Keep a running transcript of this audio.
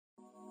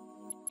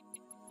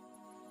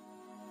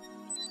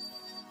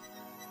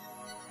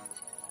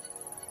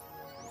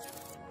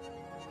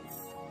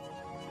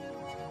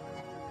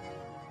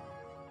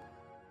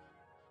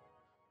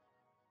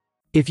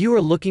If you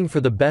are looking for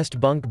the best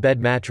bunk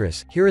bed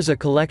mattress, here is a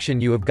collection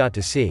you have got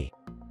to see.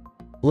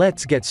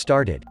 Let's get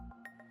started.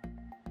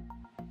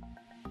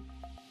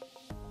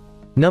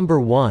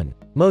 Number 1.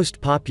 Most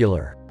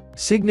popular.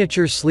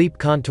 Signature Sleep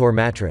Contour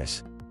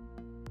Mattress.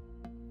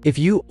 If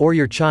you, or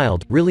your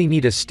child, really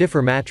need a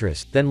stiffer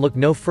mattress, then look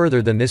no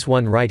further than this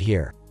one right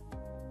here.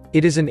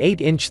 It is an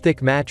 8-inch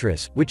thick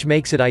mattress, which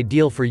makes it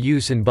ideal for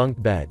use in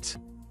bunk beds.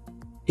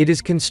 It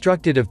is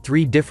constructed of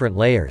 3 different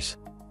layers.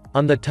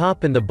 On the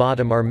top and the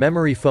bottom are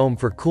memory foam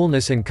for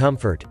coolness and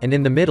comfort, and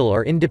in the middle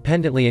are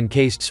independently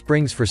encased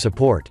springs for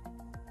support.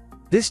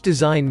 This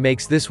design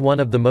makes this one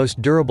of the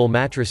most durable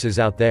mattresses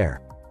out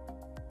there.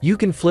 You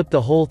can flip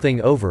the whole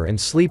thing over and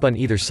sleep on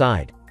either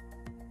side.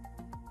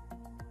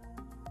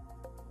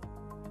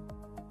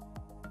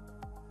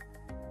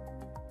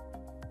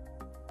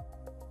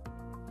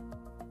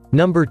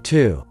 Number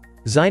 2.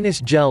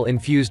 Zinus Gel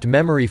Infused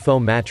Memory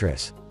Foam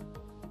Mattress.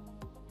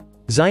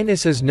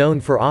 Zinus is known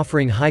for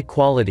offering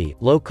high-quality,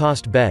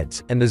 low-cost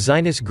beds, and the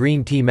Zinus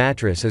Green Tea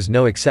mattress is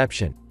no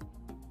exception.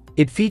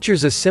 It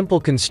features a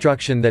simple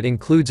construction that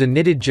includes a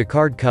knitted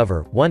jacquard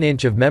cover, 1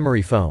 inch of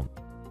memory foam,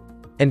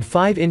 and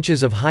 5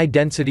 inches of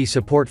high-density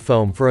support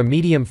foam for a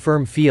medium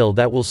firm feel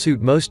that will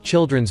suit most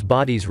children's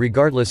bodies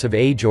regardless of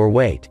age or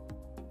weight.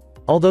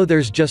 Although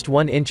there's just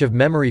 1 inch of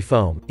memory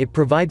foam, it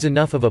provides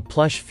enough of a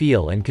plush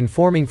feel and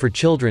conforming for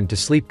children to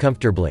sleep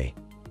comfortably.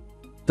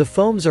 The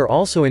foams are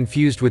also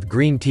infused with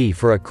green tea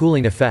for a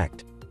cooling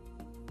effect.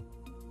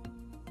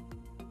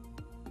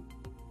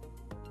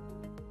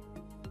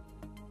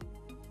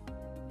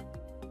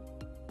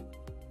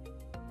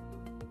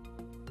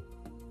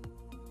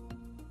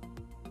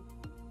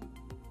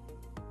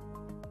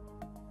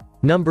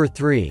 Number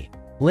 3.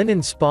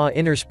 Linenspa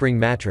Innerspring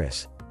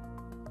Mattress.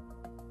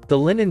 The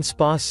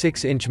Linenspa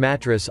 6-inch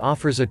mattress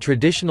offers a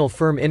traditional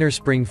firm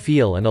innerspring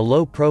feel and a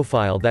low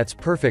profile that's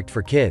perfect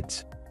for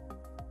kids.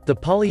 The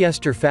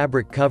polyester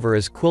fabric cover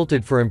is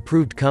quilted for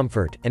improved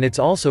comfort, and it's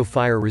also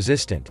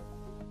fire-resistant.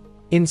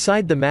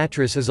 Inside the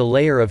mattress is a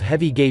layer of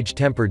heavy-gauge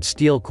tempered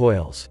steel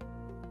coils,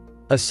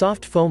 a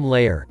soft foam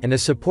layer, and a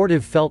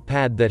supportive felt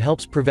pad that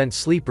helps prevent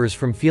sleepers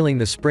from feeling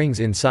the springs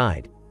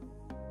inside.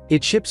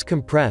 It ships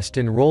compressed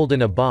and rolled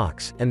in a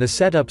box, and the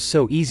setup's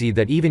so easy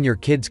that even your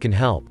kids can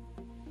help.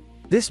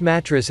 This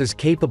mattress is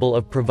capable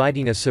of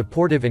providing a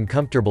supportive and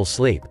comfortable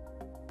sleep.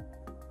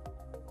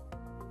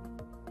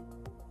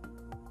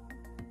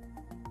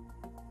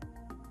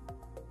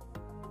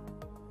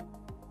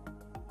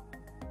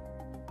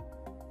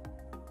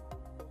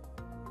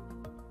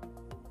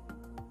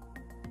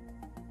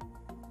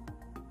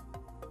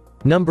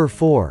 Number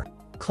 4.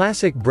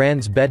 Classic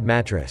Brands Bed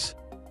Mattress.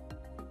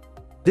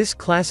 This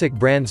Classic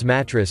Brands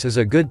mattress is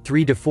a good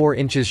 3 to 4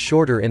 inches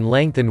shorter in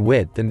length and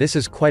width, and this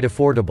is quite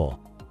affordable.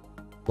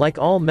 Like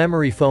all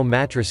memory foam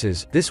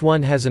mattresses, this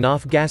one has an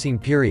off-gassing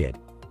period.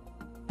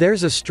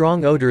 There's a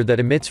strong odor that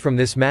emits from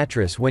this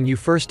mattress when you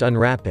first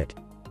unwrap it.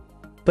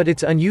 But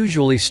it's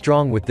unusually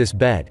strong with this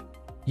bed.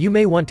 You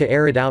may want to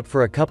air it out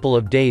for a couple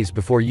of days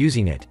before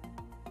using it.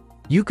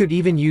 You could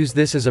even use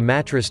this as a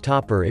mattress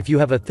topper if you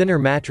have a thinner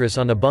mattress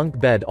on a bunk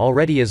bed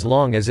already, as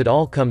long as it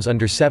all comes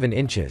under 7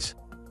 inches.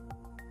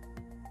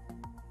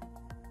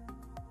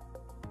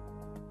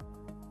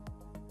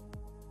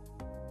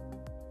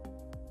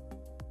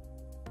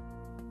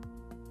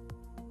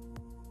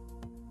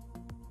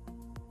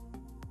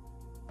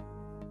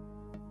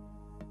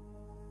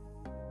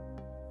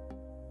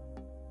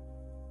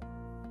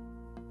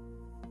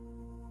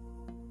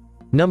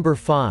 Number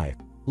 5.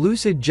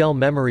 LUCID Gel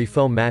Memory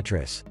Foam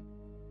Mattress.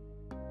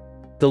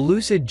 The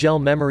LUCID Gel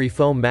Memory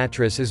Foam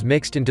Mattress is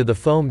mixed into the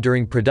foam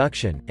during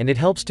production, and it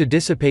helps to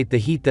dissipate the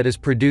heat that is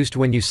produced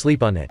when you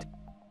sleep on it.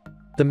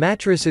 The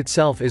mattress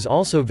itself is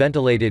also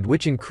ventilated,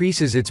 which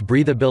increases its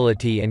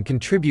breathability and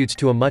contributes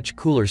to a much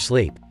cooler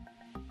sleep.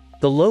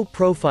 The low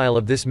profile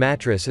of this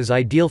mattress is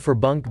ideal for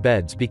bunk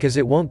beds because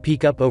it won't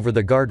peak up over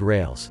the guard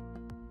rails.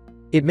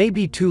 It may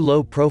be too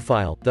low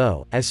profile,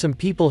 though, as some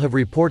people have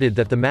reported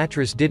that the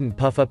mattress didn't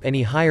puff up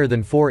any higher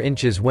than 4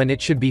 inches when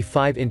it should be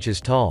 5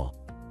 inches tall.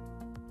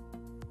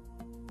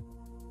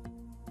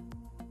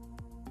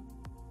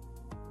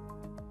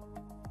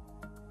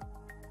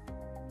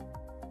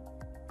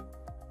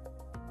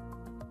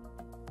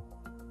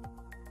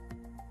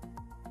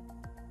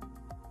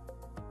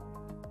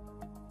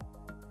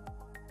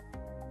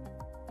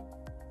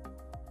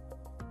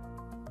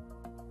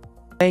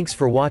 Thanks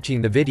for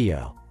watching the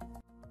video.